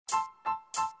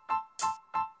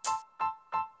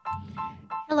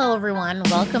Hello, everyone.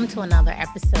 Welcome to another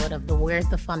episode of the Where's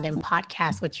the Funding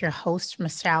podcast with your host,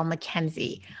 Michelle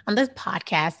McKenzie. On this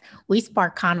podcast, we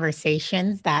spark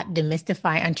conversations that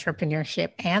demystify entrepreneurship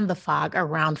and the fog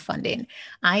around funding.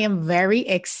 I am very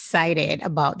excited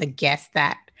about the guest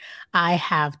that I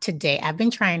have today. I've been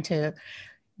trying to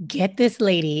get this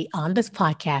lady on this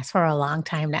podcast for a long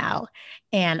time now,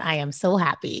 and I am so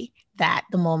happy that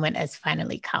the moment has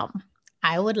finally come.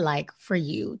 I would like for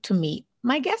you to meet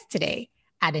my guest today,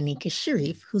 Adenike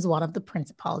Sharif, who's one of the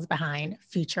principals behind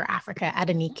Future Africa.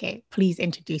 Adenike, please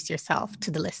introduce yourself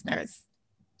to the listeners.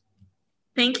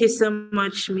 Thank you so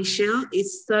much, Michelle.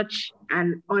 It's such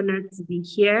an honor to be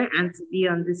here and to be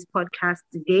on this podcast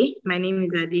today. My name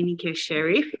is Adenike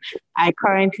Sharif. I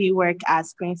currently work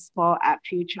as principal at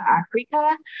Future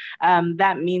Africa.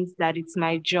 That means that it's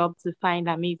my job to find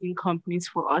amazing companies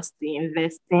for us to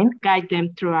invest in, guide them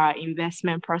through our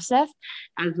investment process,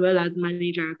 as well as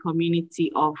manage our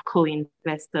community of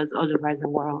co-investors all over the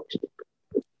world.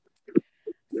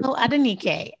 So,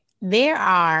 Adenike, there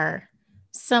are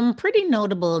some pretty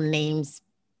notable names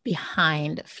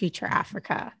behind Future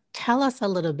Africa. Tell us a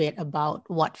little bit about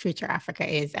what Future Africa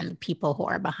is and the people who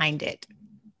are behind it,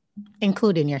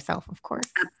 including yourself, of course.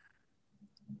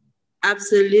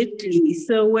 Absolutely.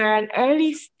 So we're an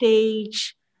early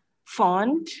stage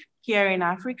fund here in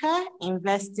Africa,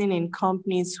 investing in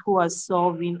companies who are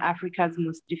solving Africa's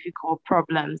most difficult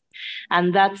problems.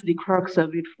 And that's the crux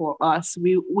of it for us.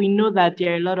 We know that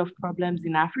there are a lot of problems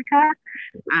in Africa,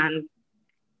 and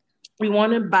we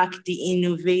want to back the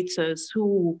innovators who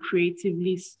will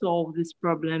creatively solve these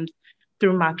problems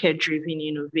through market-driven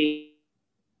innovation.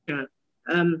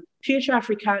 Future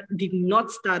Africa did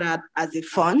not start out as a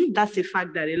fund. That's a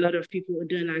fact that a lot of people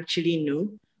don't actually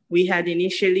know. We had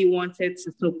initially wanted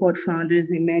to support founders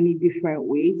in many different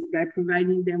ways by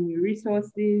providing them with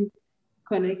resources,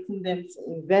 connecting them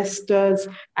to investors,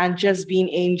 and just being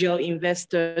angel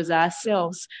investors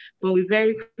ourselves. But we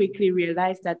very quickly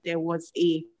realized that there was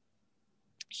a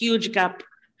huge gap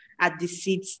at the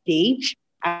seed stage,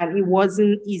 and it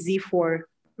wasn't easy for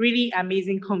really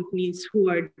amazing companies who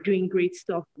are doing great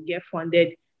stuff to get funded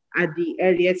at the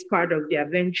earliest part of their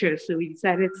venture. So we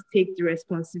decided to take the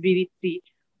responsibility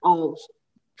of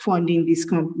funding these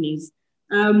companies.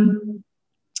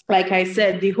 Like I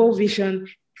said, the whole vision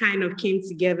kind of came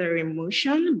together in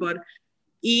motion, but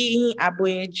Iyi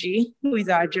Aboyeji, who is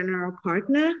our general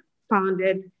partner,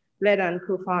 led and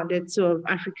co-founded two of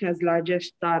Africa's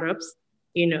largest startups,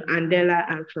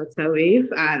 Andela and Flutterwave.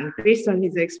 And based on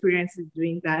his experiences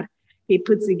doing that, he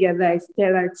put together a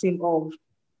stellar team of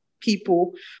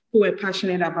people who were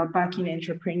passionate about backing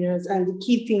entrepreneurs. And the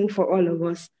key thing for all of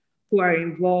us who are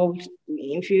involved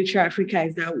in Future Africa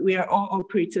is that we are all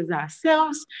operators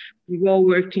ourselves. We've all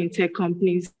worked in tech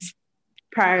companies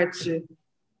prior to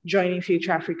joining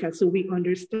Future Africa. So we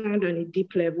understand on a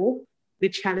deep level the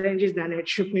challenges that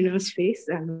entrepreneurs face,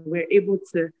 and we're able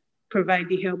to provide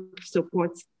the help,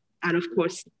 support, and of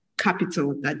course,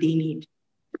 capital that they need.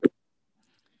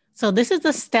 So this is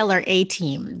a stellar A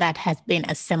team that has been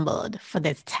assembled for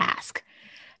this task.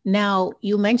 Now,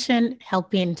 you mentioned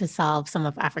helping to solve some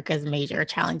of Africa's major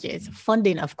challenges.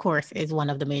 Funding, of course, is one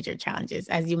of the major challenges.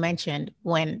 As you mentioned,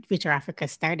 when Future Africa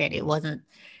started, it wasn't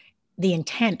the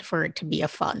intent for it to be a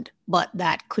fund, but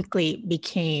that quickly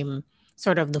became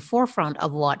sort of the forefront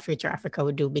of what Future Africa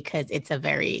would do because it's a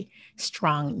very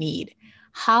strong need.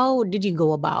 How did you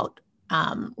go about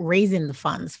raising the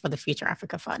funds for the Future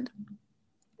Africa Fund?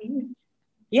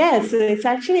 Yeah, so it's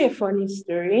actually a funny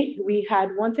story. We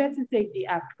had wanted to take the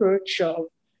approach of,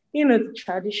 the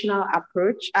traditional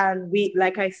approach. And we,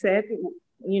 like I said,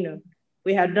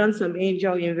 we had done some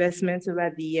angel investments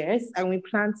over the years, and we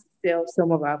plan to sell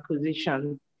some of our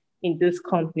positions in those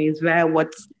companies via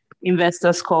what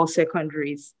investors call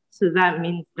secondaries. So that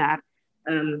means that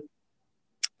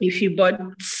if you bought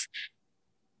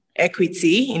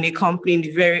equity in a company in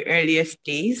the very earliest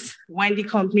days, when the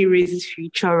company raises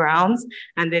future rounds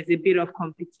and there's a bit of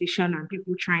competition and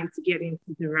people trying to get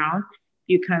into the round,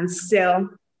 you can sell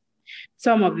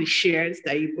some of the shares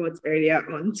that you bought earlier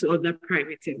on to other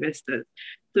private investors.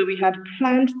 So we had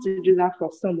planned to do that for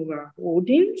some of our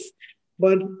holdings,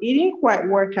 but it didn't quite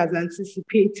work as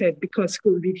anticipated because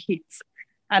COVID hit.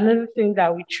 Another thing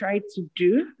that we tried to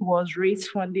do was raise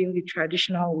funding the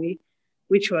traditional way,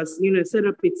 which was, set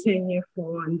up a 10-year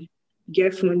fund,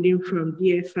 get funding from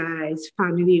DFIs,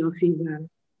 family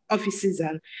offices,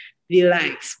 and the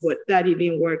likes, but that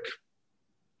didn't work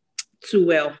too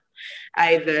well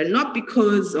either. Not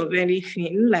because of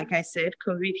anything, like I said,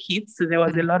 COVID hit, so there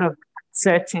was a lot of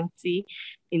uncertainty.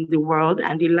 in the world.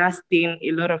 And the last thing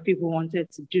a lot of people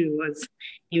wanted to do was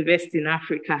invest in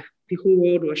Africa. The whole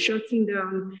world was shutting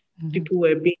down. People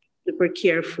were being super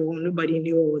careful. Nobody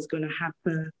knew what was going to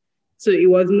happen. So it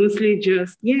was mostly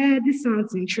just, yeah, this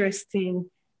sounds interesting,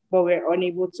 but we're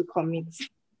unable to commit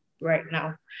right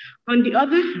now. On the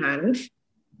other hand,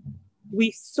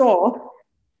 we saw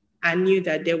and knew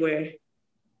that there were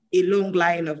a long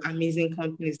line of amazing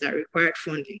companies that required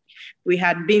funding. We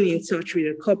had been in touch with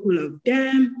a couple of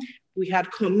them. We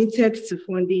had committed to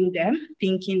funding them,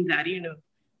 thinking that,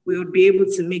 we would be able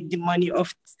to make the money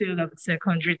off the sale of the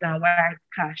secondaries and wire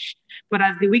cash. But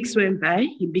as the weeks went by,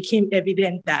 it became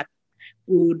evident that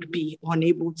we would be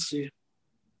unable to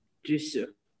do so.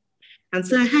 And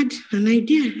so I had an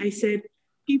idea. I said,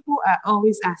 people are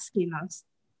always asking us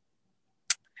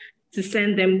to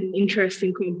send them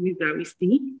interesting companies that we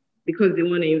see because they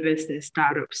want to invest in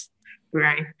startups,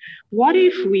 right? What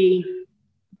if we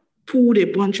pulled a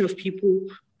bunch of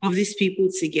these people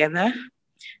together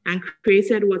and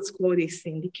created what's called a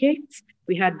syndicate?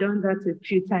 We had done that a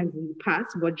few times in the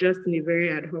past, but just in a very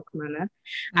ad hoc manner.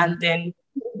 And then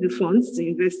the funds to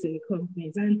invest in the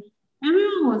companies. And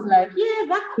everyone was like, yeah,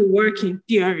 that could work in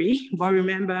theory. But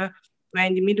remember, we're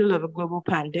in the middle of a global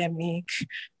pandemic.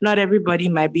 Not everybody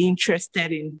might be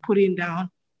interested in putting down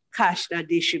cash that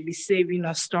they should be saving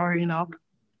or storing up.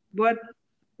 But,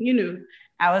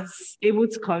 I was able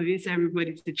to convince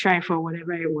everybody to try for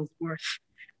whatever it was worth.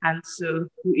 And so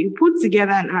we put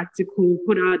together an article,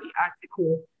 put out the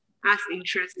article, asked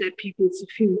interested people to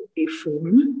fill a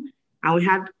form. And we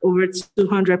had over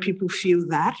 200 people fill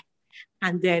that.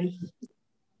 And then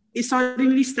it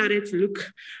suddenly started to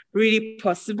look really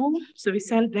possible. So we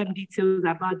sent them details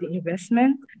about the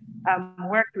investment,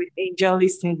 worked with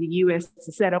AngelList in the US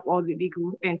to set up all the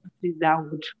legal entities that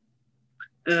would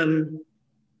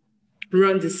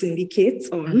run the syndicate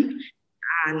on.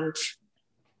 And,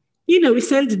 we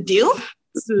sent the deal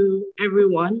to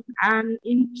everyone. And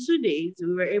in 2 days,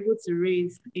 we were able to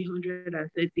raise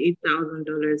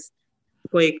 $138,000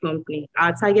 for a company.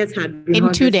 Our target had been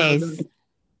in 2 days.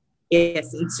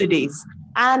 Yes, in 2 days.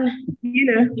 And,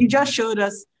 it just showed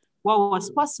us what was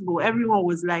possible. Everyone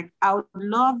was like, I would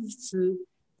love to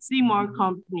see more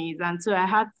companies. And so I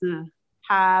had to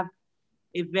have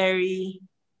a very,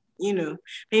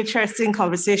 interesting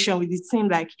conversation with the team.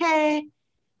 Like, hey,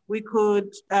 we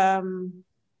could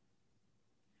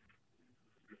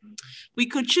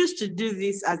choose to do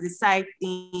this as a side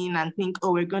thing and think,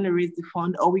 oh, we're going to raise the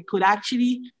fund. Or we could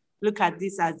actually look at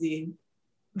this as a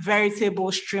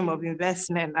veritable stream of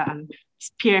investment and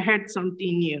spearhead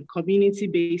something new,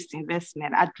 community-based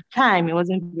investment. At the time, it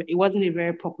wasn't a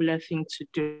very popular thing to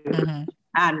do.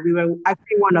 And we were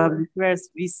actually one of the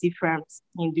first VC firms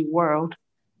in the world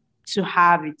to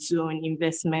have its own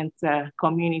investment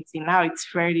community. Now it's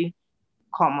fairly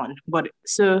common. But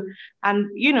so, and,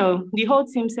 the whole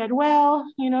team said, well,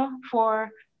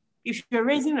 if you're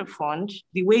raising a fund,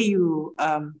 the way you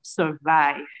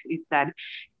survive is that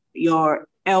your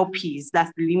LPs,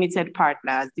 that's the limited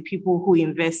partners, the people who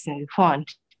invest in the fund,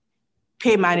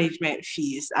 pay management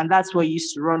fees. And that's what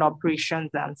used to run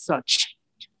operations and such.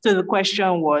 So the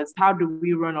question was, how do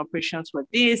we run operations for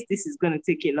this? This is going to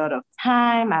take a lot of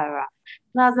time. And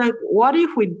I was like, what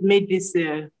if we made this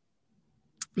a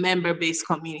member-based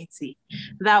community?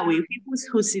 That way, people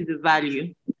who see the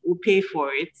value will pay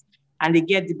for it, and they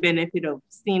get the benefit of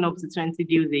seeing up to 20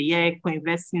 deals a year,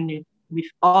 co-investing with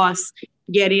us,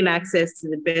 getting access to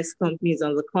the best companies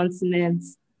on the continent.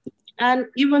 And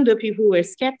even though people were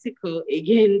skeptical,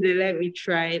 again, they let me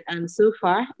try it. And so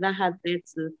far, that has led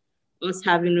to us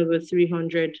having over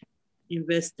 300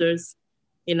 investors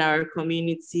in our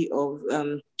community of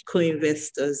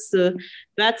co-investors. So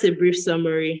that's a brief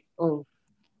summary of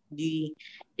the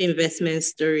investment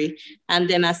story. And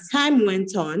then as time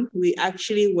went on, we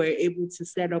actually were able to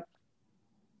set up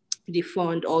the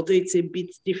fund, although it's a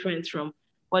bit different from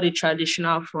what a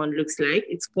traditional fund looks like.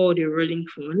 It's called a rolling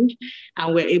fund.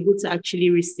 And we're able to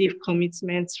actually receive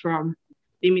commitments from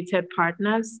limited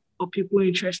partners or people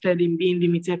interested in being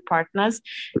limited partners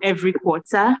every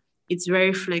quarter. It's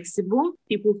very flexible.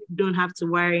 People don't have to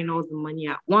wire in all the money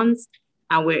at once.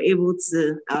 And we're able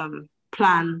to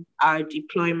plan our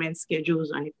deployment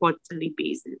schedules on a quarterly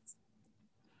basis.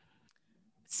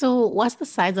 So what's the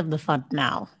size of the fund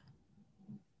now?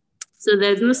 So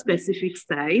there's no specific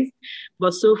size,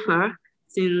 but so far,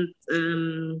 since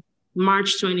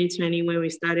March 2020, when we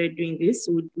started doing this,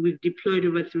 we've deployed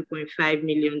over $3.5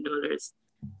 million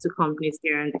to companies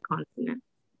here on the continent.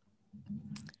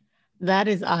 That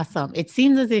is awesome. It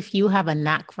seems as if you have a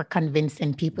knack for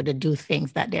convincing people to do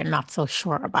things that they're not so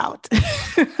sure about.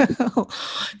 Seems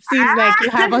like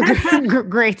you have a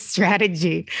great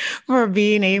strategy for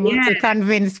being able Yeah. to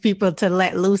convince people to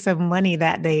let loose of money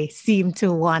that they seem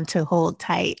to want to hold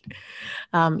tight.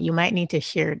 You might need to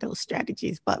share those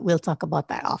strategies, but we'll talk about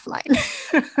that offline.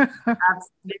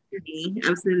 Absolutely,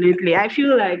 absolutely. I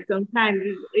feel like sometimes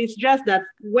it's just that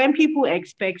when people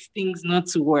expect things not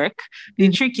to work, the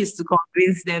trick is to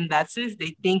convince them that since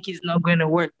they think it's not going to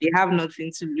work, they have nothing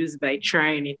to lose by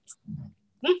trying it.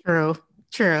 True,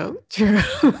 true.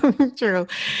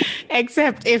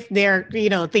 Except if they're,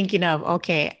 thinking of,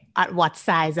 okay, at what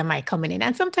size am I coming in?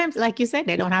 And sometimes, like you said,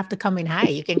 they don't have to come in high.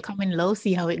 You can come in low,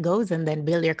 see how it goes, and then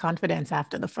build your confidence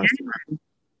after the first one.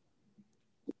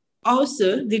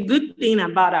 Also, the good thing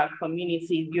about our community is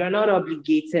you're not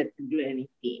obligated to do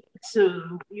anything.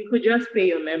 So you could just pay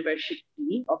your membership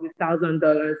fee of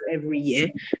 $1,000 every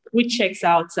year, which checks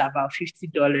out to about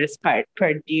 $50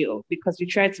 per deal, because we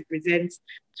try to present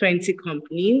 20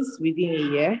 companies within a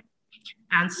year.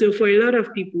 And so for a lot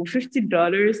of people,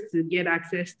 $50 to get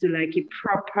access to like a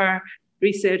proper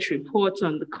research report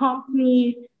on the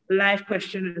company, live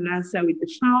question and answer with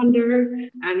the founder,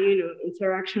 and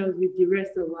interactions with the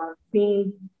rest of our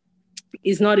team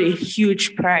is not a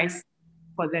huge price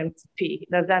for them to pay.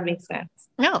 Does that make sense?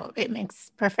 No, it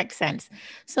makes perfect sense.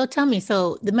 So tell me,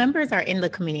 so the members are in the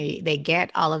community, they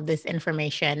get all of this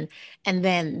information, and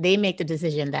then they make the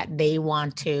decision that they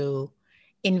want to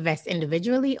invest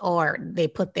individually, or they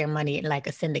put their money in like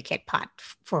a syndicate pot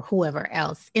for whoever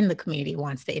else in the community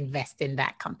wants to invest in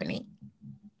that company.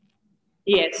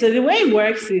 Yeah, so the way it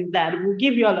works is that we'll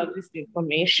give you all of this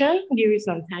information, give you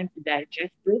some time to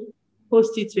digest it,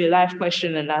 post it to a live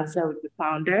question and answer with the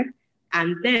founder,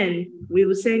 and then we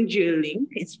will send you a link.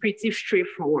 It's pretty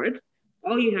straightforward.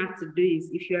 All you have to do is,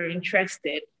 if you're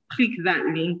interested, click that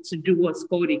link to do what's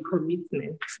called a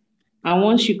commitment. And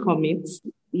once you commit,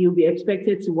 you'll be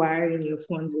expected to wire in your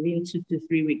funds within 2 to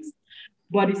 3 weeks.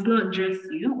 But it's not just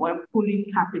you. We're pulling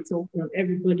capital from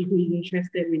everybody who is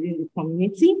interested within the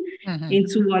community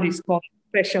into what is called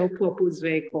special purpose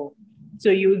vehicle. So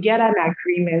you get an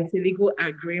agreement, a legal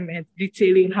agreement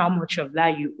detailing how much of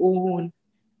that you own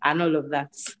and all of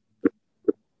that.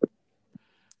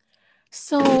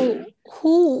 So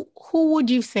who would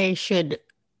you say should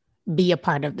be a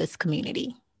part of this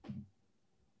community?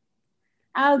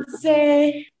 I would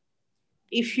say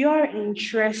if you're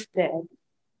interested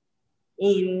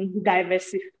in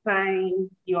diversifying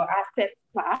your asset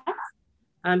class,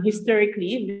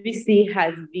 historically, VC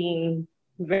has been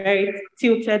very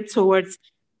tilted towards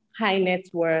high net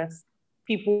worth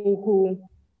people who,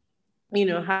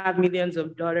 have millions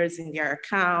of dollars in their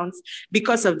accounts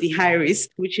because of the high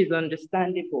risk, which is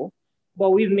understandable.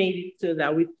 But we've made it so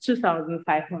that with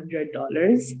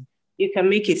 $2,500, you can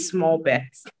make a small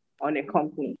bet on a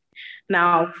company.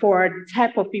 Now, for the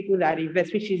type of people that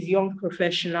invest, which is young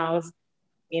professionals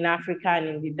in Africa and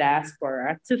in the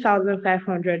diaspora,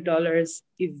 $2,500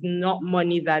 is not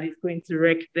money that is going to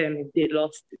wreck them if they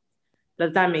lost it.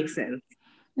 Does that make sense?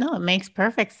 No, it makes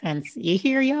perfect sense. You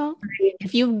hear, y'all?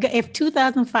 If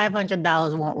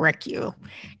 $2,500 won't wreck you,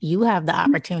 you have the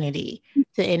opportunity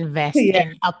to invest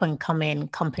in up and coming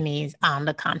companies on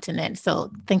the continent.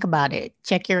 So think about it.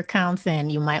 Check your accounts, and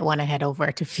you might want to head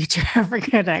over to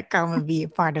futureafrica.com and be a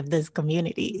part of this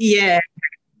community. Yeah,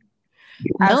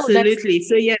 absolutely.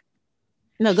 So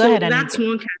no, go ahead. That's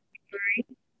one category.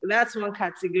 That's one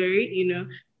category.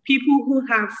 People who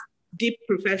have deep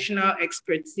professional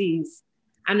expertise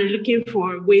and are looking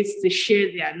for ways to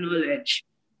share their knowledge.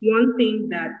 One thing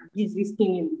that is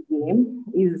risking in the game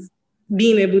is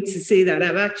being able to say that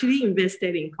I've actually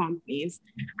invested in companies.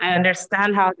 I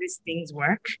understand how these things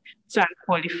work. So I'm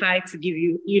qualified to give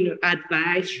you,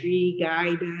 advisory,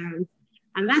 guidance.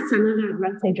 And that's another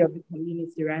advantage of the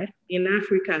community, right? In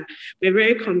Africa, we're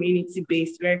very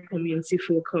community-based, very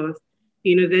community-focused.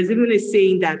 There's even a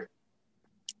saying that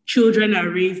children are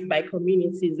raised by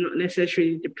communities, not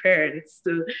necessarily the parents.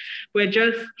 So we're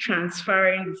just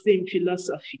transferring the same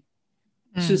philosophy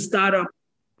to startup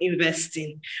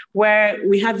investing, where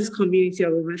we have this community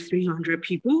of over 300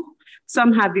 people.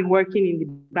 Some have been working in the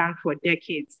bank for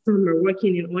decades. Some are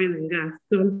working in oil and gas.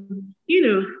 Some,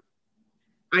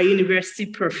 are university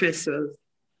professors.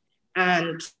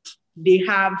 And they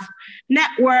have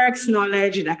networks,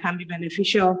 knowledge that can be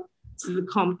beneficial to the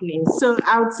company. So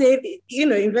I would say,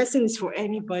 investing is for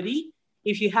anybody.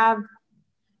 If you have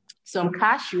some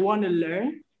cash, you want to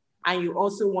learn, and you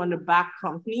also want to back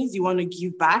companies, you want to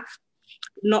give back.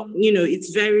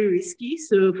 It's very risky.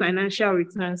 So financial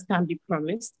returns can be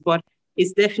promised, but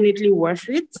it's definitely worth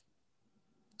it.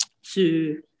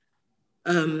 to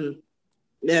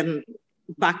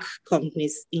back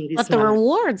companies in this But the manner.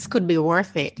 rewards could be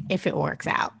worth it if it works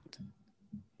out.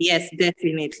 Yes,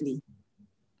 definitely.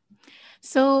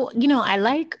 So, I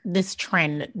like this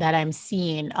trend that I'm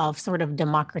seeing of sort of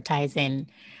democratizing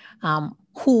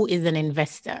who is an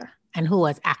investor and who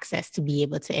has access to be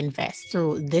able to invest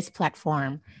through this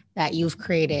platform that you've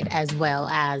created, as well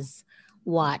as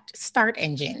what Start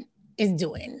Engine is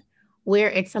doing, where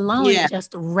it's allowing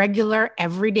just regular,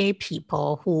 everyday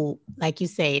people who, like you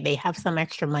say, they have some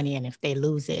extra money, and if they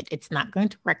lose it, it's not going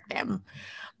to wreck them,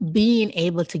 being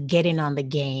able to get in on the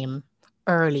game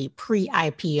early,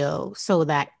 pre-IPO, so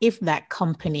that if that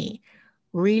company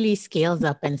really scales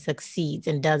up and succeeds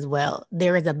and does well,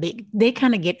 they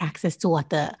kind of get access to what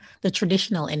the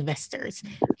traditional investors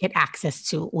get access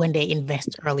to when they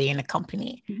invest early in a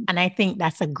company. And I think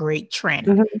that's a great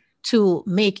trend to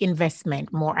make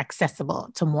investment more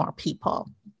accessible to more people.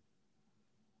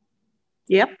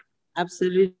 Yep,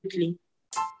 absolutely.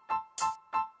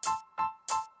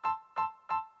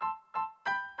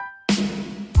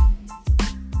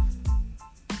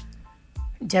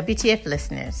 WTF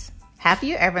listeners, have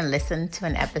you ever listened to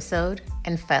an episode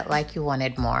and felt like you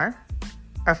wanted more?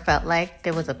 Or felt like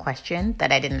there was a question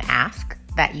that I didn't ask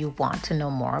that you want to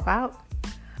know more about?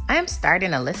 I am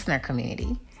starting a listener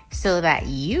community so that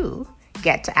you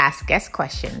get to ask guest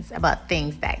questions about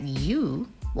things that you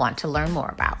want to learn more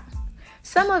about.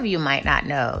 Some of you might not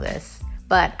know this,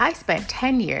 but I spent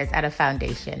 10 years at a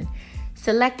foundation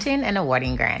selecting and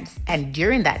awarding grants, and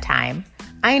during that time,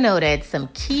 I noted some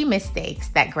key mistakes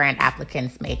that grant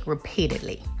applicants make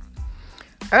repeatedly.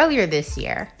 Earlier this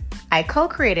year, I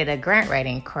co-created a grant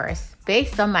writing course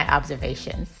based on my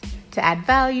observations to add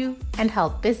value and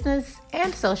help business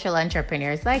and social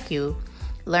entrepreneurs like you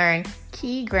learn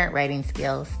key grant writing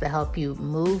skills to help you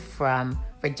move from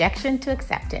rejection to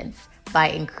acceptance by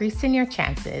increasing your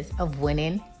chances of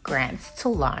winning grants to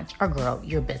launch or grow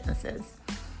your businesses.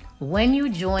 When you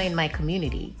join my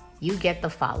community, you get the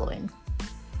following: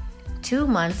 2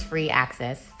 months free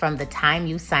access from the time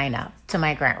you sign up to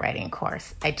my grant writing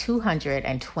course at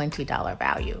 $220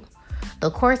 value.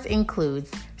 The course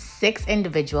includes 6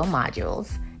 individual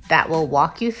modules that will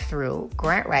walk you through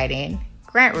grant writing,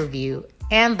 grant review,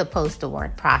 and the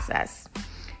post-award process.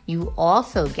 You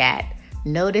also get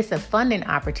notice of funding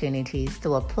opportunities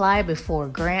to apply before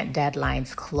grant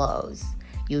deadlines close.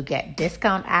 You get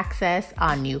discount access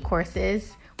on new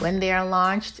courses when they are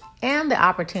launched, and the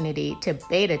opportunity to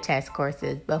beta test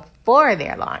courses before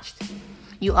they're launched.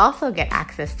 You also get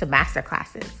access to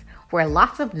masterclasses where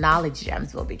lots of knowledge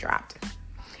gems will be dropped.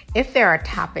 If there are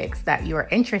topics that you are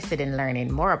interested in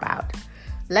learning more about,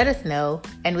 let us know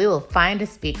and we will find a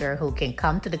speaker who can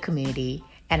come to the community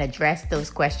and address those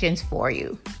questions for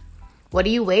you. What are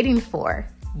you waiting for?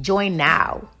 Join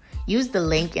now. Use the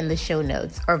link in the show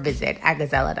notes or visit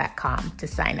agazella.com to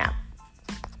sign up.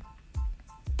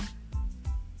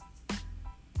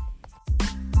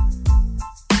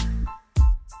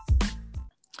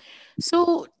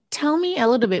 So tell me a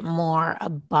little bit more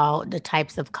about the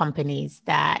types of companies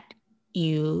that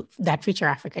Future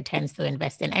Africa tends to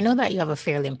invest in. I know that you have a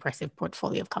fairly impressive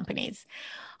portfolio of companies.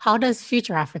 How does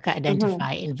Future Africa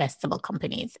identify investable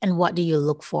companies, and what do you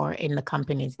look for in the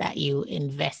companies that you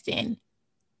invest in?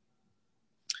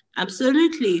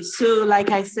 Absolutely. So,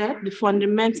 like I said, the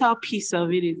fundamental piece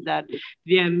of it is that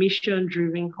they are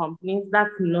mission-driven companies. That's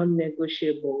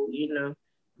non-negotiable.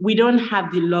 We don't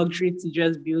have the luxury to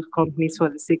just build companies for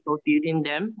the sake of building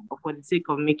them or for the sake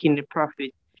of making the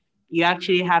profit. You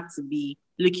actually have to be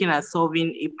looking at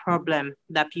solving a problem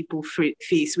that people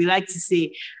face. We like to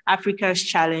say Africa's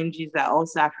challenges are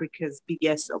also Africa's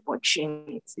biggest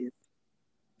opportunities.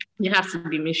 You have to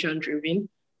be mission-driven.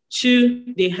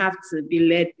 2, they have to be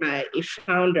led by a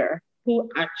founder who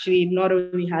actually not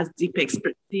only has deep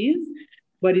expertise,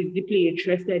 but is deeply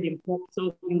interested in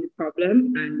solving the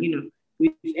problem and,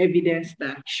 with evidence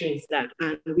that shows that.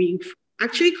 And we've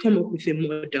actually come up with a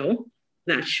model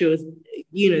that shows,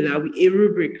 a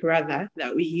rubric rather,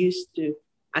 that we use to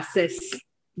assess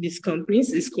these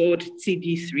companies. Is called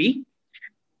TD3.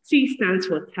 T stands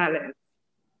for talent.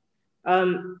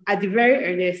 At the very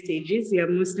earliest stages, we are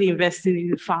mostly investing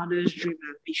in the founder's dream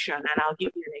and vision. And I'll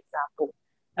give you an example.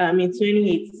 In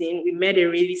 2018, we met a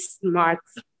really smart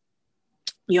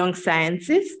young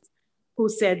scientist who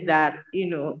said that,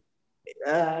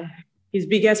 his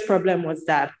biggest problem was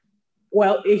that,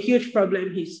 a huge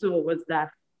problem he saw was that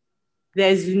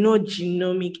there's no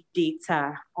genomic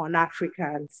data on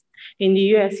Africans. In the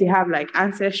US, you have like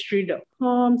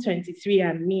Ancestry.com,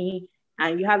 23andMe,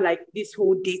 and you have like this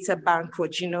whole data bank for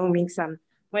genomics and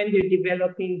when they're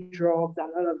developing drugs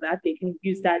and all of that, they can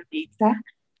use that data,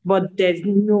 but there's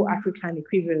no African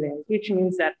equivalent, which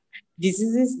means that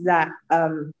diseases that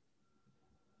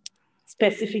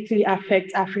specifically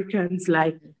affect Africans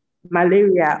like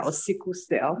malaria or sickle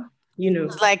cell,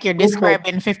 It's like you're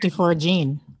describing 54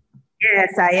 gene.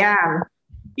 Yes, I am.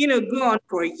 Go on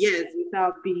for years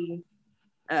without being,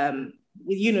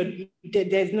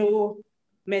 there's no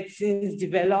medicines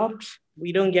developed.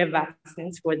 We don't get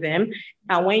vaccines for them.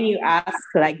 And when you ask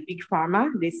like Big Pharma,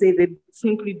 they say they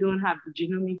simply don't have the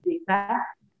genomic data.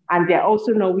 And they're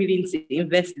also not willing to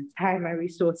invest the time and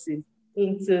resources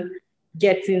into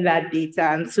getting that data.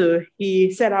 And so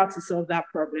he set out to solve that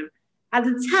problem. At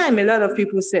the time, a lot of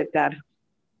people said that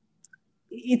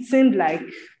it seemed like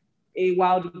a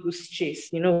wild goose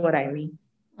chase. You know what I mean?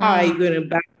 How are you going to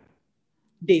buy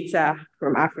data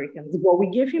from Africans? But we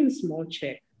gave him a small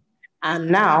check.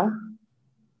 And now,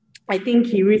 I think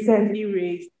he recently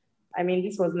raised,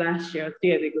 this was last year, 2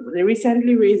 years ago, but they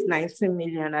recently raised 19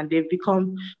 million and they've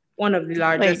become one of the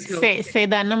largest. Wait, say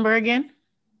that number again.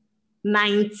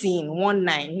 19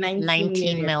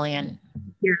 million.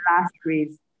 Their last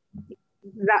raise.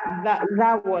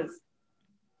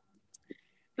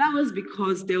 That was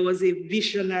because there was a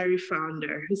visionary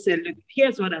founder who said, look,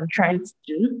 here's what I'm trying to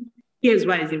do. Here's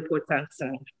why it's important to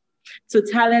me. So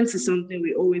talent is something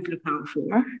we always look out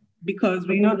for because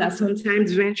we know that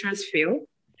sometimes ventures fail,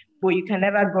 but you can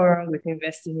never go wrong with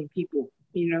investing in people,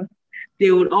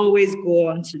 They will always go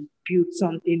on to build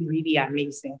something really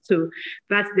amazing. So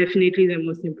that's definitely the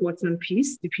most important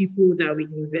piece, the people that we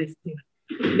invest in.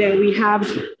 Then we have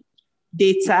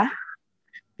data.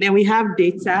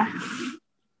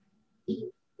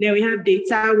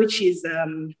 Which is,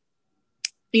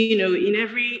 in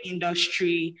every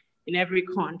industry, in every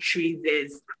country,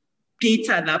 there's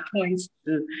data that points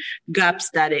to gaps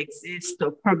that exist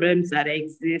or problems that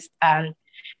exist and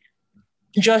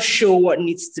just show what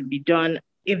needs to be done.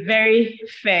 A very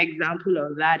fair example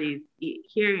of that is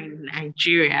here in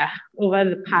Nigeria, over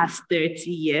the past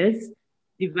 30 years,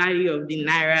 the value of the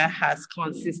Naira has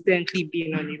consistently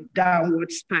been on a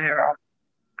downward spiral.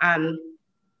 And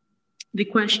the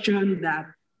question that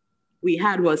we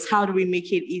had was, how do we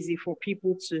make it easy for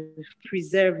people to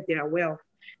preserve their wealth?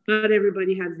 Not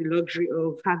everybody has the luxury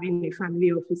of having a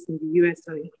family office in the US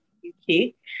or in the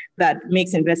UK that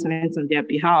makes investments on their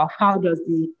behalf. How does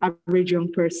the average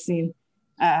young person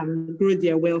grow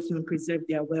their wealth and preserve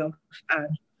their wealth?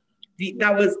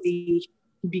 That was the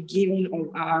beginning of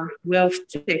our wealth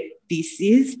tech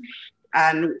thesis.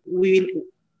 And we,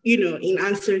 in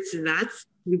answer to that,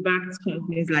 we backed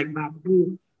companies like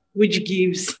Bamboo, which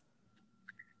gives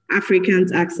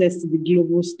Africans access to the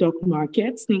global stock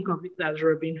markets. Think of it as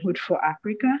Robinhood for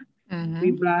Africa. Mm-hmm.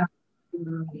 We backed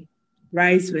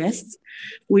RiseVest,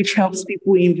 which helps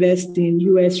people invest in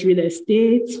US real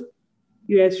estate,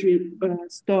 US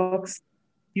stocks,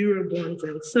 Eurobonds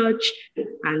and such.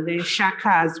 And then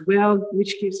Shaka as well,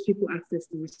 which gives people access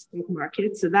to the stock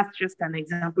market. So that's just an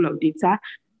example of data.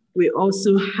 We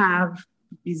also have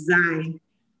design.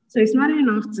 So it's not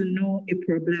enough to know a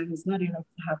problem. It's not enough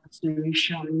to have a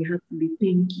solution. You have to be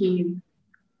thinking,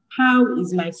 how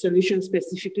is my solution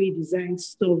specifically designed to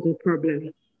solve the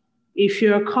problem? If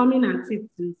you're coming at it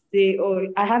to say, oh,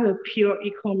 I have a pure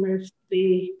e-commerce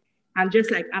play, and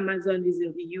just like Amazon is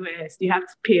in the US, you have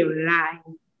to pay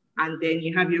online and then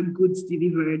you have your goods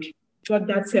delivered. What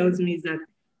that tells me is that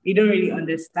you don't really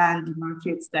understand the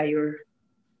markets that you're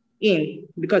in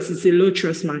because it's a low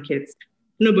trust market.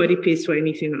 Nobody pays for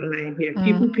anything online here.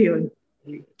 People pay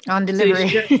on delivery.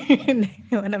 So they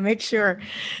want to make sure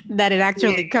that it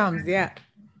actually comes. Yeah,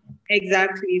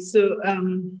 exactly. So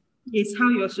it's how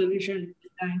your solution is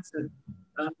designed to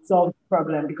solve the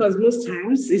problem. Because most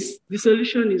times the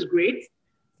solution is great,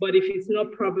 but if it's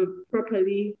not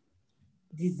properly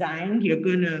designed, you're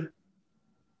gonna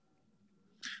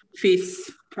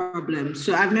face problems.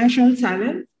 So I've mentioned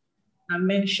talent. I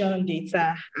mentioned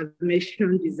data, I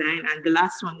mentioned design, and the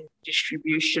last one is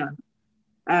distribution.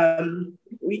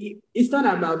 It's not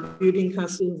about building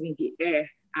castles in the air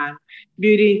and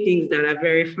building things that are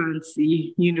very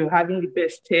fancy, having the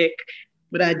best tech,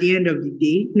 but at the end of the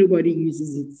day, nobody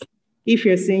uses it. If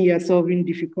you're saying you're solving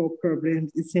difficult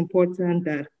problems, it's important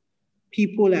that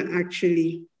people are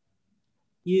actually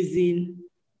using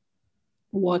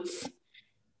what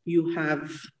you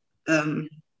have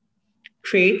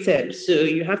created. So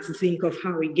you have to think of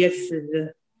how it gets to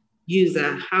the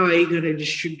user. How are you going to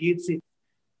distribute it?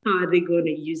 How are they going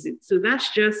to use it? So that's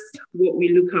just what we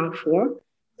look out for.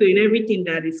 So in everything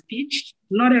that is pitched,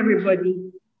 not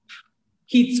everybody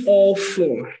hits all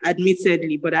four,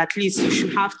 admittedly, but at least you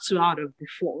should have 2 out of the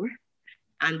 4.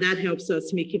 And that helps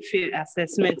us make a fair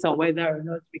assessment on whether or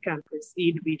not we can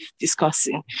proceed with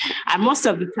discussing. And most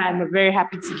of the time, we're very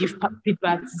happy to give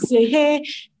feedback to say, hey,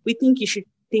 we think you should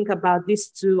think about this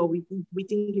too, or we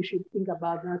think you should think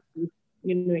about that too,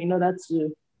 in order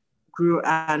to grow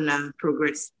and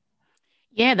progress.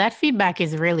 Yeah, that feedback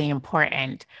is really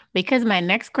important because my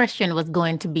next question was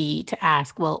going to be to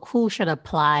ask, well, who should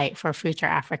apply for Future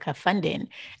Africa funding?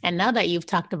 And now that you've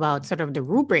talked about sort of the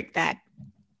rubric that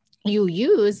you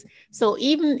use, so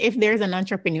even if there's an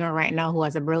entrepreneur right now who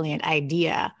has a brilliant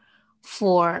idea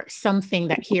for something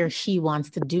that he or she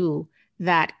wants to do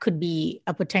that could be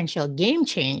a potential game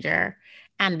changer,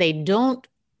 and they don't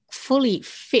fully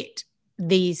fit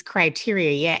these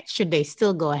criteria yet, should they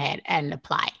still go ahead and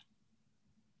apply?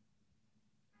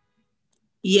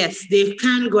 Yes, they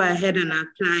can go ahead and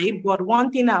apply. But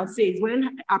one thing I'll say is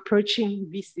when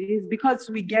approaching VCs, because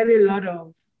we get a lot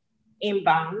of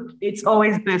inbound, it's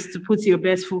always best to put your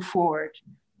best foot forward,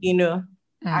 and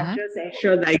just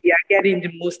ensure that you are getting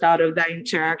the most out of that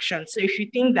interaction. So if you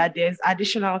think that there's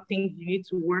additional things you need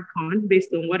to work on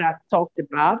based on what I've talked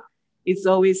about, it's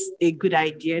always a good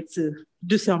idea to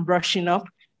do some brushing up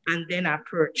and then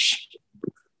approach.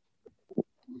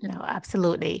 No,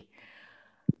 absolutely.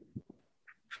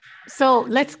 So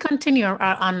let's continue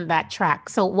on that track.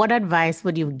 So what advice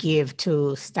would you give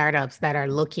to startups that are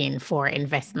looking for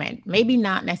investment? Maybe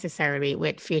not necessarily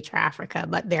with Future Africa,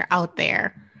 but they're out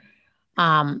there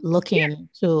looking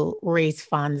to raise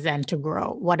funds and to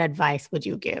grow. What advice would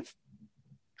you give?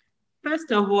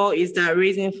 First of all, is that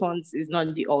raising funds is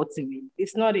not the ultimate.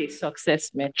 It's not a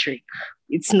success metric.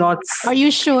 It's not. Are you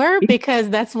sure? Because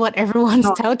that's what everyone's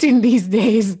touting these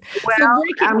days. Well, so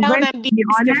break it down and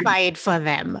demystify it for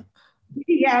them.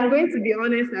 Yeah, I'm going to be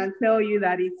honest and tell you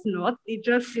that it's not. It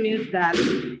just means that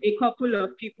a couple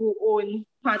of people own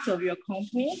parts of your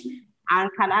company and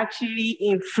can actually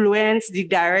influence the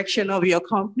direction of your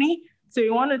company. So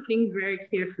you want to think very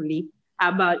carefully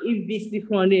about if VC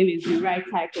funding is the right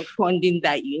type of funding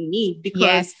that you need.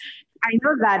 Because I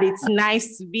know that it's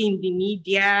nice to be in the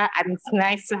media and it's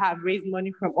nice to have raised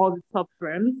money from all the top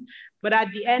firms. But at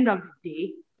the end of the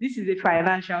day, this is a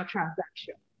financial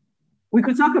transaction. We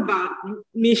could talk about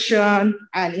mission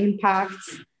and impact,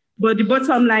 but the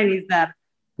bottom line is that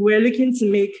we're looking to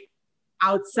make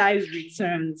outsized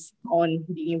returns on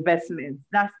the investment.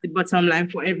 That's the bottom line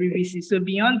for every VC. So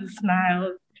beyond the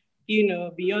smiles,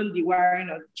 beyond the wiring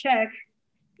of the check,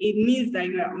 it means that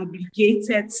you are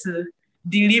obligated to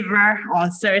deliver on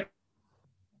certain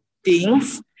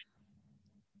things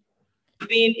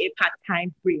within a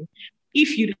part-time frame.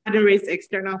 If you hadn't raised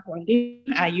external funding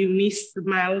and you miss the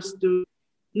milestone,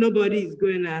 nobody is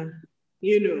going to,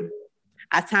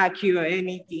 attack you or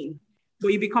anything. But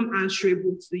you become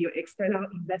answerable to your external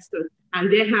investors. And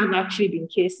there have actually been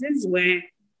cases where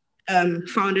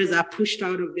founders are pushed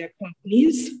out of their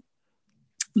companies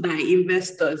by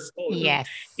investors. Yes.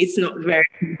 It's not very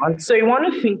common. So you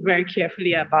want to think very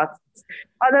carefully about it.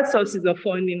 Other sources of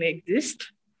funding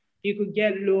exist. You could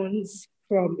get loans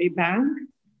from a bank.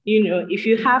 If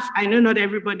you have, I know not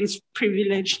everybody's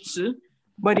privileged to,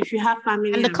 but if you have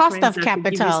family and the cost of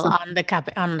capital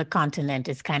on the continent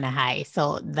is kind of high,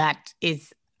 so that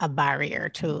is a barrier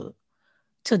to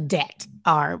debt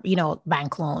or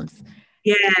bank loans.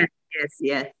 Yes.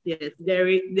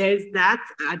 There's that,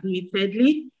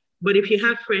 admittedly, but if you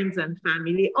have friends and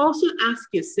family, also ask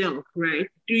yourself, right?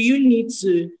 Do you need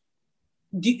to?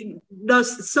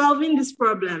 Does solving this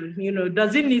problem,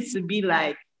 does it need to be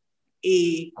like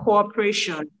a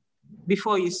cooperation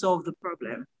before you solve the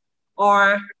problem?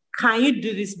 Or can you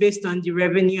do this based on the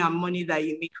revenue and money that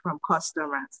you make from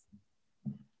customers?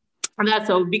 And that's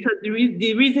all, because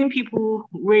the reason people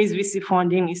raise VC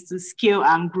funding is to scale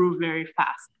and grow very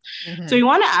fast. Mm-hmm. So you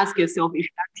want to ask yourself if you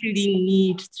actually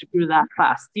need to grow that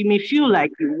fast. You may feel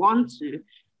like you want to,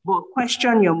 but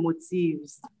question your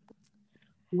motives.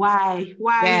 Why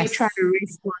are you trying to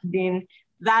raise funding?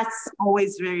 That's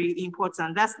always very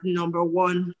important. That's the number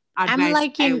one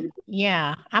advice.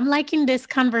 I'm liking this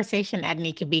conversation,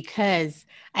 Adnika, because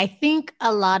I think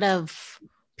a lot of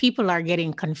people are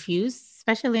getting confused,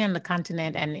 especially on the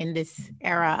continent and in this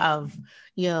era of,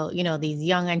 these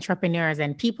young entrepreneurs,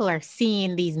 and people are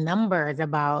seeing these numbers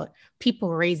about people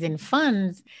raising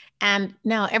funds. And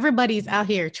now everybody's out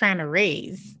here trying to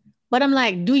raise. But I'm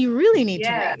like, do you really need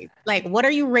to raise? Like, what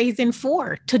are you raising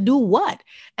for? To do what?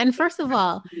 And first of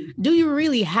all, do you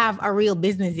really have a real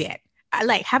business yet?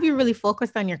 Have you really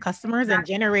focused on your customers and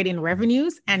generating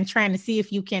revenues and trying to see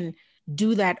if you can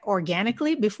do that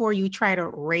organically before you try to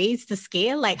raise the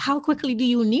scale? Like, how quickly do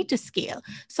you need to scale?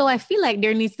 So I feel like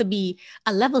there needs to be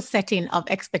a level setting of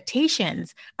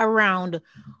expectations around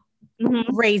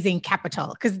raising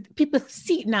capital, because people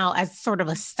see it now as sort of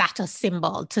a status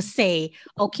symbol to say,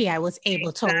 okay, I was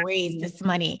able to raise this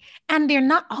money. And they're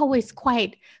not always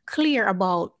quite clear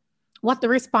about what the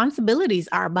responsibilities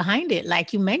are behind it.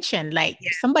 Like you mentioned, like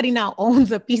somebody now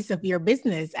owns a piece of your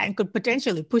business and could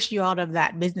potentially push you out of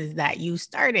that business that you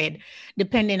started,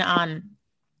 depending on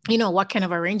what kind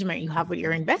of arrangement you have with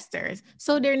your investors.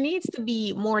 So there needs to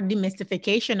be more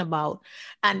demystification about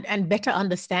and better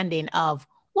understanding of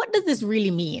what does this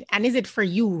really mean? And is it for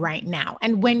you right now?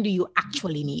 And when do you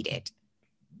actually need it?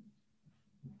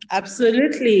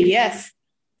 Absolutely, yes.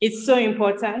 It's so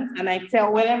important. And I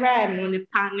tell whenever I'm on a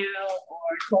panel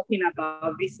or talking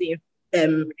about VC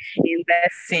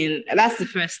investing, that's the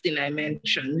first thing I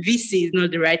mention. VC is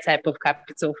not the right type of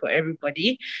capital for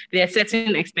everybody. There are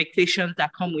certain expectations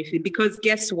that come with it, because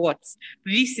guess what?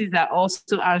 VCs are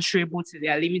also answerable to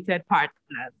their limited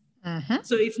partners.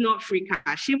 So it's not free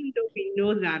cash, even though we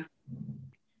know that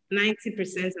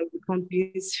 90% of the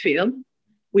companies fail.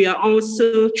 We are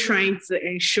also trying to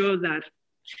ensure that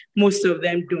most of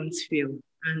them don't fail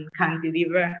and can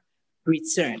deliver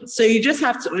returns. So you just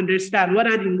have to understand, what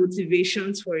are the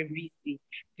motivations for a VC?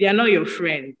 They are not your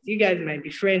friends. You guys might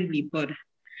be friendly, but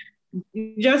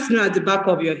just know at the back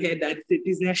of your head that it's a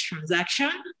business transaction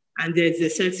and there's a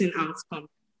certain outcome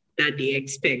that they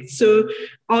expect. So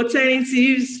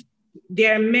alternatives,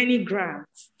 there are many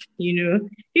grants.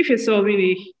 If you're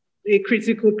solving a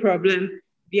critical problem,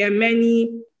 there are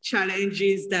many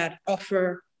challenges that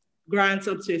offer grants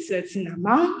up to a certain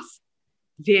amount.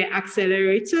 There are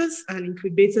accelerators and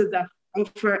incubators that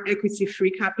offer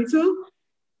equity-free capital.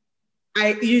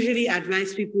 I usually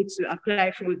advise people to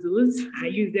apply for those. I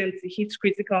use them to hit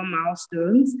critical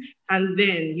milestones, and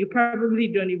then you probably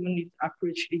don't even need to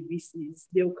approach the VCs.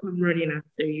 They'll come running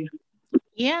after you.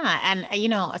 Yeah.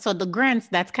 And, so the grants,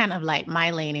 that's kind of like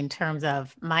my lane in terms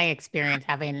of my experience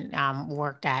having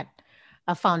worked at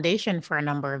a foundation for a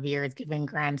number of years, giving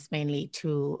grants mainly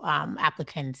to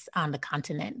applicants on the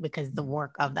continent, because the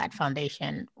work of that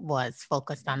foundation was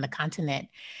focused on the continent.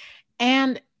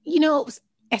 And,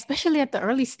 especially at the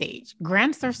early stage,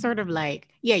 grants are sort of like,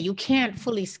 you can't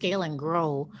fully scale and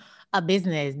grow a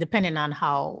business depending on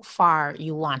how far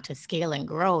you want to scale and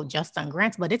grow just on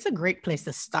grants, but it's a great place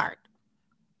to start.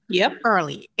 Yep.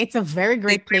 Early. It's a very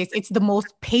great place. It's the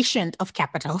most patient of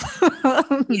capital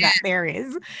that there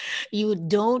is. You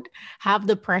don't have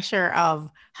the pressure of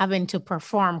having to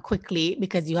perform quickly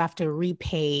because you have to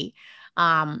repay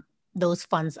those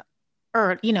funds,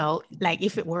 or, like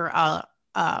if it were a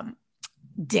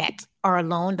debt or a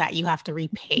loan that you have to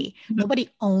repay. Nobody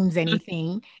owns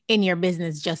anything in your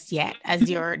business just yet as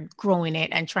you're growing it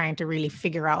and trying to really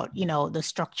figure out, the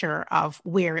structure of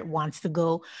where it wants to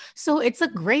go. So it's a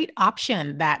great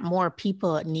option that more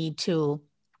people need to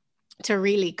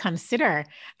really consider.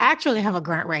 I actually have a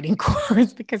grant writing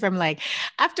course because I'm like,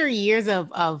 after years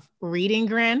of reading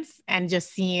grants and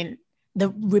just seeing the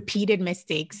repeated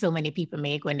mistakes so many people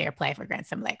make when they apply for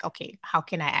grants, I'm like, okay, how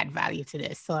can I add value to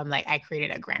this? So I'm like, I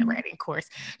created a grant writing course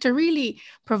to really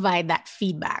provide that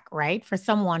feedback, right? For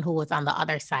someone who was on the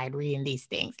other side reading these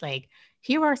things, like,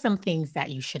 here are some things that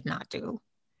you should not do.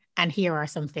 And here are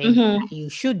some things that you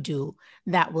should do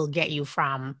that will get you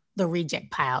from the reject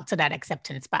pile to that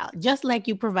acceptance pile. Just like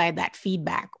you provide that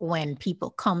feedback when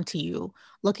people come to you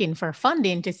looking for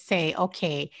funding to say,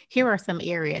 okay, here are some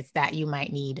areas that you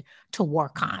might need to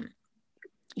work on.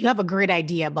 You have a great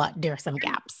idea, but there are some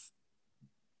gaps.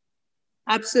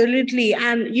 Absolutely.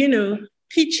 And,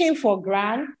 pitching for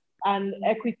grants and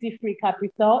equity-free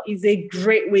capital is a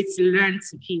great way to learn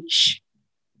to pitch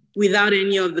without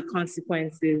any of the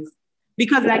consequences.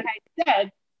 Because like I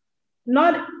said,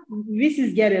 not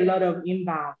VCs get a lot of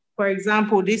inbound. For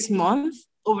example, this month,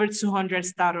 over 200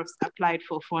 startups applied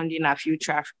for funding at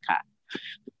Future Africa.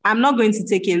 I'm not going to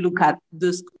take a look at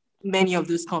many of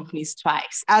those companies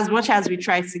twice. As much as we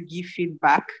try to give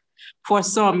feedback, for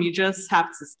some, you just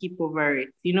have to skip over it.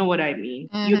 You know what I mean?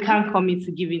 You can't commit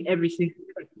to giving every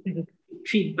single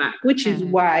feedback, which is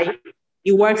why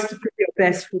it works to put your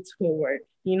best foot forward.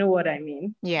 You know what I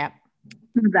mean? Yeah.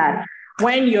 That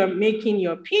when you're making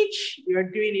your pitch, you're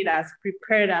doing it as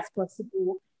prepared as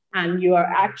possible, and you are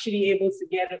actually able to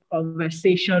get a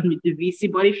conversation with the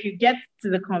VC. But if you get to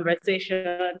the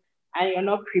conversation and you're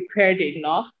not prepared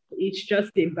enough, it's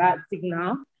just a bad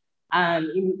signal,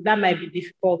 and that might be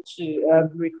difficult to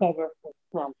recover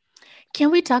from.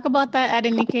 Can we talk about that,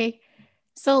 Adenike?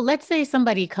 So let's say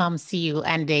somebody comes to you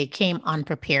and they came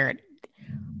unprepared.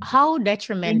 how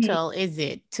detrimental is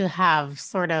it to have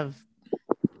sort of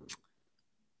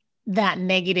that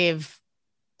negative?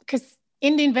 Because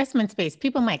in the investment space,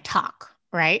 people might talk,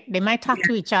 right? They might talk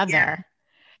to each other.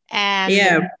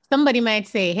 And somebody might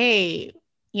say, hey,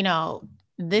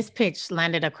 this pitch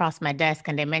landed across my desk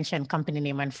and they mentioned company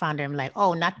name and founder. I'm like,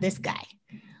 oh, not this guy.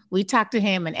 We talked to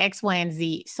him and X, Y, and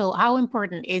Z. So how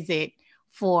important is it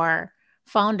for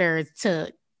founders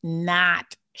to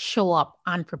not show up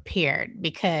unprepared?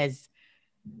 Because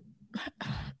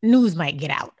news might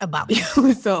get out about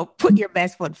you. So put your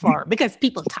best foot forward because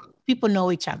people talk. People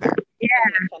know each other. Yeah.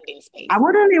 I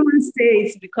wouldn't even say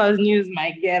it's because news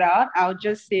might get out. I'll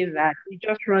just say that you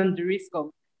just run the risk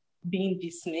of being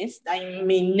dismissed and you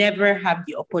may never have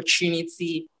the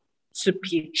opportunity to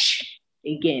pitch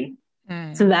again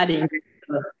to that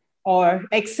investor. Or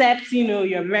except,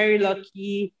 you're very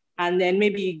lucky and then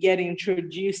maybe you get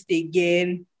introduced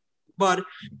again. But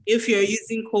if you're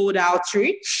using cold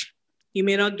outreach, you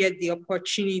may not get the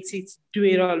opportunity to do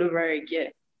it all over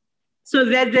again. So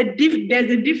there's a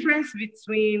difference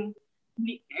between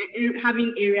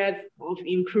having areas of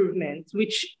improvement,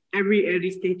 which every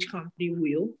early stage company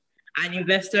will, and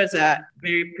investors are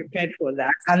very prepared for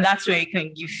that. And that's where you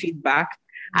can give feedback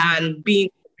and being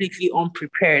completely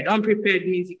unprepared. Unprepared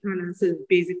means you can't answer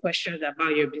basic questions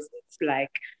about your business,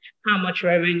 like how much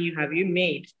revenue have you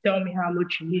made? Tell me how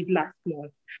much you made last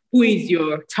month. Who is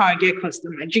your target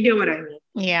customer? Do you get what I mean?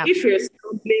 Yeah. If you're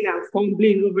stumbling and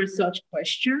fumbling over such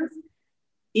questions,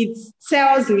 it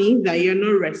tells me that you're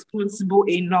not responsible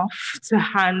enough to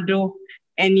handle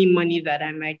any money that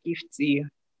I might give to you.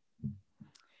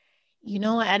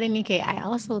 Adenike, I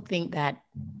also think that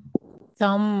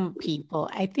some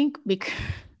people, because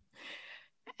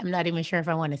I'm not even sure if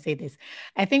I want to say this.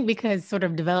 I think because sort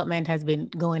of development has been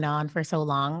going on for so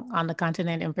long on the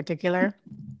continent in particular,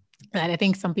 that I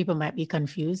think some people might be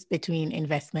confused between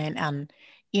investment and,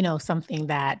 something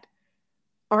that,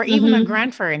 or even a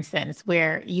grant, for instance,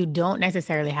 where you don't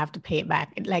necessarily have to pay it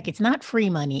back. Like it's not free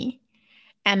money.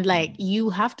 And like you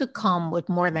have to come with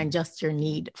more than just your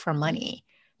need for money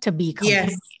to be compelling.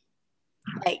 Yes.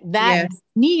 Like that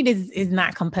need is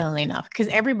not compelling enough because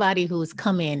everybody who's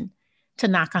coming to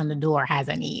knock on the door has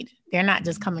a need. They're not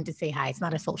just coming to say hi. It's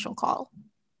not a social call.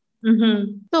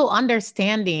 So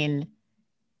understanding,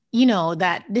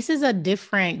 that this is a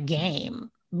different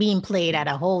game being played at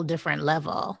a whole different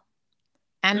level.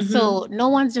 And so no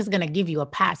one's just going to give you a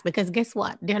pass because guess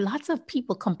what? There are lots of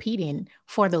people competing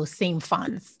for those same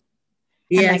funds.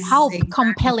 Yes, and like how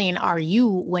compelling are you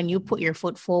when you put your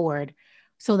foot forward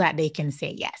so that they can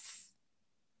say yes?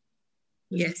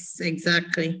 Yes,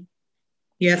 exactly.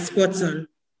 Yes, spot on.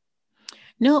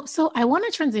 No, so I want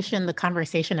to transition the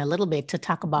conversation a little bit to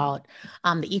talk about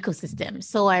the ecosystem.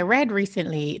 So I read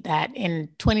recently that in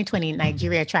 2020,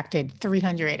 Nigeria attracted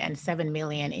 307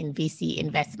 million in VC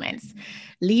investments,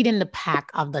 leading the pack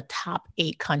of the top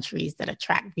 8 countries that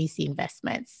attract VC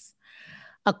investments.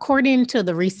 According to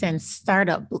the recent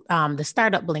the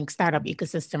Startup Blink Startup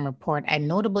Ecosystem Report, a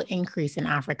notable increase in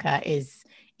Africa is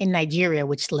in Nigeria,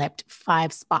 which leapt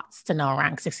 5 spots to now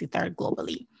rank 63rd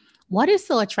globally. What is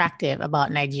so attractive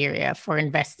about Nigeria for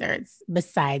investors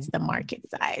besides the market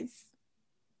size?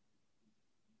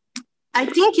 I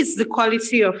think it's the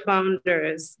quality of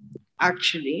founders,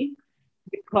 actually,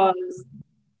 because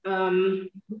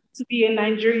to be a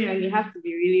Nigerian, you have to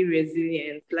be really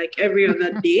resilient. Like every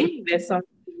other day, there's something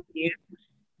new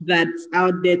that's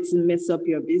out there to mess up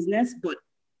your business. But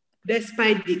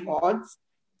despite the odds,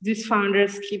 these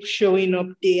founders keep showing up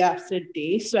day after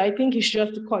day. So I think it's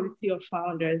just the quality of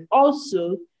founders.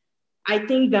 Also, I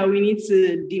think that we need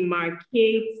to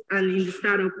demarcate, and in the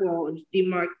startup world,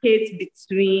 demarcate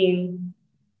between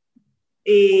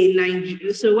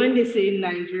so when they say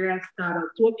Nigerian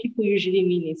startups, what people usually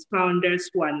mean is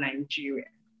founders who are Nigerian.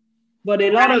 But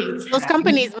a lot of those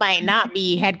companies might not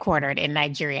be headquartered in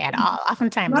Nigeria at all.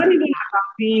 Oftentimes, not even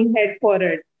being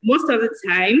headquartered. Most of the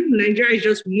time, Nigeria is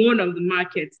just one of the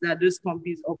markets that those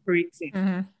companies operate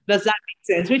in. Does that make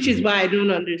sense? Which is why I don't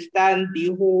understand the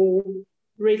whole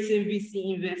raising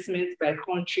VC investments by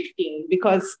country thing,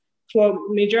 because for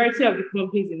majority of the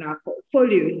companies in our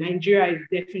portfolio, Nigeria is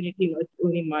definitely not the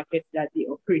only market that they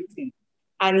operate in.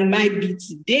 And it might be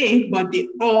today, but they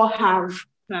all have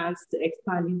plans to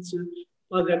expand into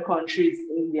other countries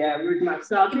in their roadmap.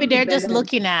 So maybe they're just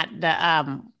looking at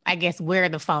the, I guess, where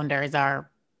the founders are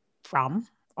from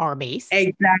or based.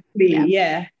 Exactly,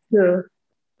 yeah. So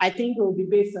I think it will be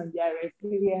based on their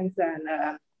resilience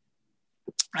and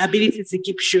ability to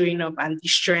keep showing up and the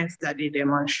strengths that they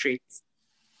demonstrate.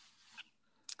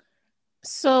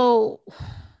 So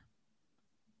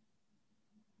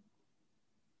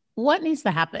What needs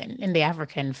to happen in the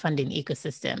African funding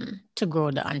ecosystem to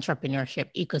grow the entrepreneurship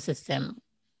ecosystem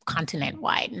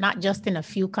continent-wide, not just in a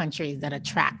few countries that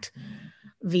attract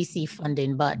VC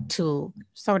funding, but to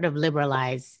sort of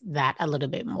liberalize that a little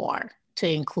bit more to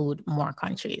include more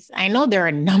countries? I know there are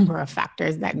a number of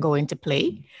factors that go into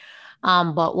play,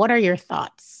 but what are your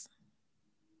thoughts?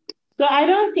 So I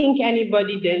don't think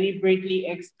anybody deliberately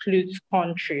excludes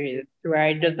countries,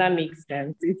 right? Does that make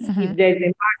sense? If there's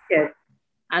a market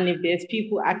and if there's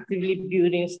people actively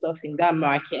building stuff in that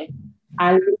market,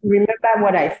 and remember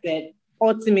what I said,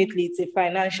 ultimately it's a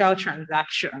financial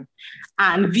transaction,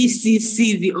 and VC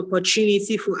see the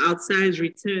opportunity for outsized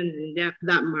returns in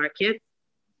that market,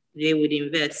 they would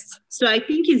invest. So I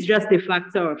think it's just a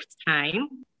factor of time.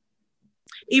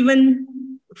 Even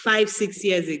 5-6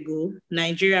 years ago,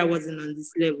 Nigeria wasn't on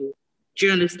this level. Do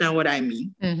you understand what I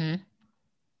mean? Mm-hmm.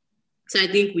 So I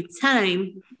think with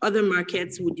time, other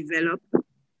markets will develop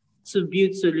to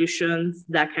build solutions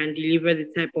that can deliver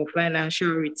the type of financial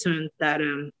returns that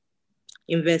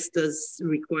investors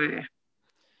require.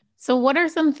 So what are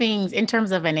some things in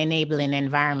terms of an enabling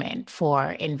environment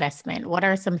for investment? What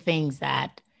are some things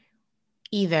that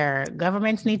either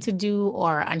governments need to do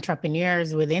or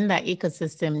entrepreneurs within that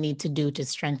ecosystem need to do to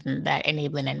strengthen that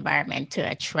enabling environment to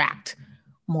attract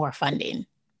more funding?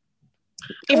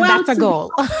 If that's a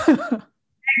goal.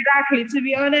 Exactly. To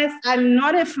be honest, I'm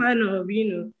not a fan of,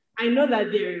 I know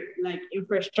that they're like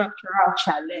infrastructural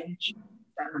challenge,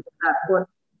 but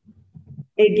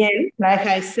again, like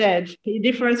I said, it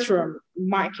differs from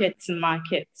market to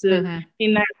market. So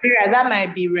in Nigeria, that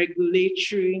might be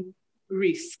regulatory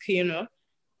risk, A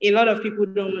lot of people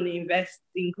don't want to invest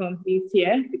in companies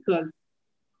here because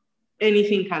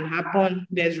anything can happen.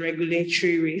 There's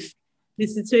regulatory risk. The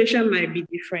situation might be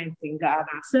different in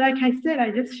Ghana. So like I said,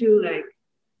 I just feel like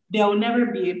there will never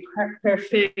be a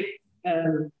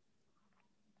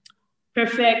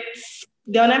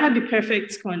there'll never be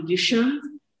perfect conditions.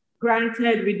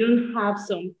 Granted, we don't have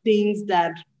some things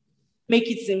that make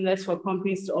it seamless for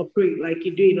companies to operate like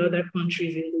you do in other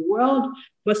countries in the world,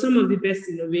 but some of the best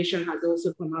innovation has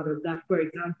also come out of that. For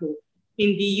example,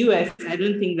 in the US, I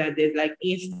don't think that there's like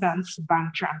instant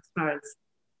bank transfers,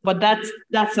 but that's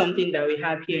something that we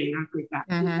have here in Africa.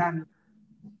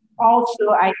 Also,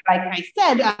 like I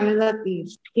said, another thing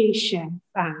is patience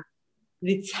and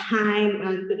the time,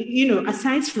 and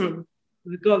aside from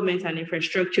the government and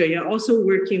infrastructure, you're also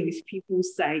working with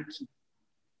people's psyche.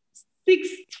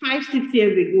 5-6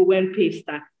 years ago, when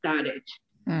PayStack started,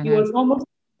 it was almost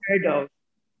unheard of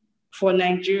for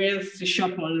Nigerians to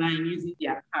shop online using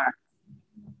their card.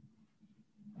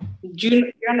 Do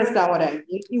you understand what I mean?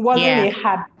 It wasn't a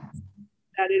habit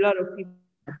that a lot of people.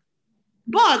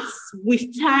 But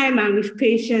with time and with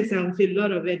patience and with a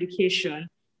lot of education,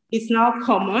 it's now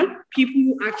common.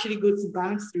 People actually go to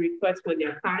banks to request for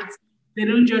their cards. They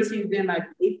don't just use them at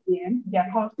ATM. They're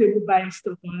comfortable buying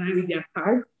stuff online with their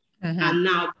cards. And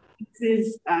now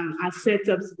businesses are set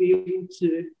up to be able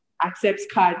to accept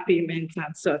card payments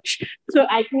and such. So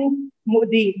I think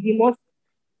the most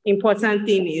important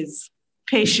thing is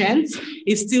patience.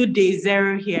 It's still day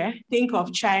zero here. Think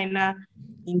of China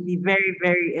in the very,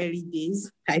 very early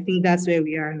days. I think that's where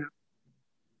we are now.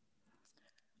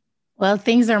 Well,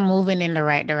 things are moving in the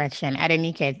right direction.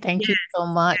 Adenike, thank you so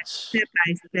much. Step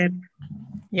by step.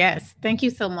 Yes, thank you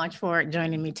so much for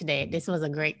joining me today. This was a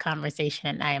great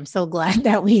conversation. I am so glad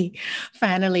that we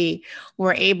finally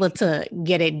were able to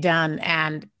get it done.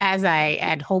 And as I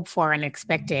had hoped for and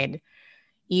expected,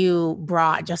 you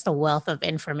brought just a wealth of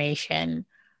information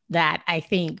that I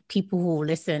think people who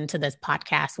listen to this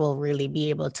podcast will really be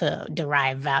able to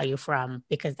derive value from,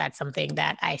 because that's something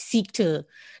that I seek to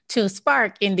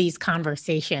spark in these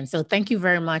conversations. So thank you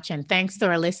very much. And thanks to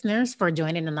our listeners for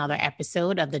joining another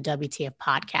episode of the WTF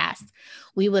podcast.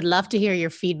 We would love to hear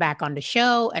your feedback on the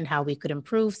show and how we could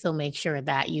improve. So make sure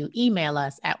that you email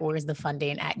us at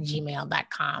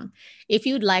where'sthefunding@gmail.com. If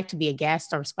you'd like to be a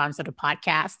guest or sponsor the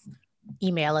podcast,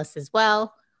 email us as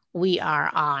well. We are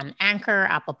on Anchor,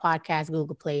 Apple Podcasts,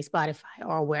 Google Play, Spotify,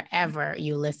 or wherever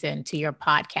you listen to your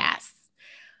podcasts.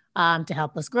 To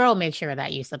help us grow, make sure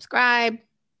that you subscribe,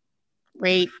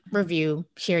 rate, review,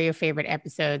 share your favorite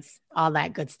episodes, all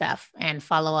that good stuff. And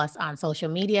follow us on social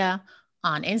media,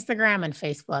 on Instagram and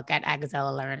Facebook at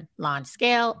Agazella Learn, Launch,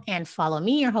 Scale. And follow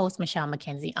me, your host, Michelle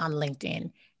McKenzie, on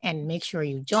LinkedIn. And make sure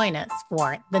you join us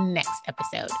for the next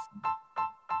episode.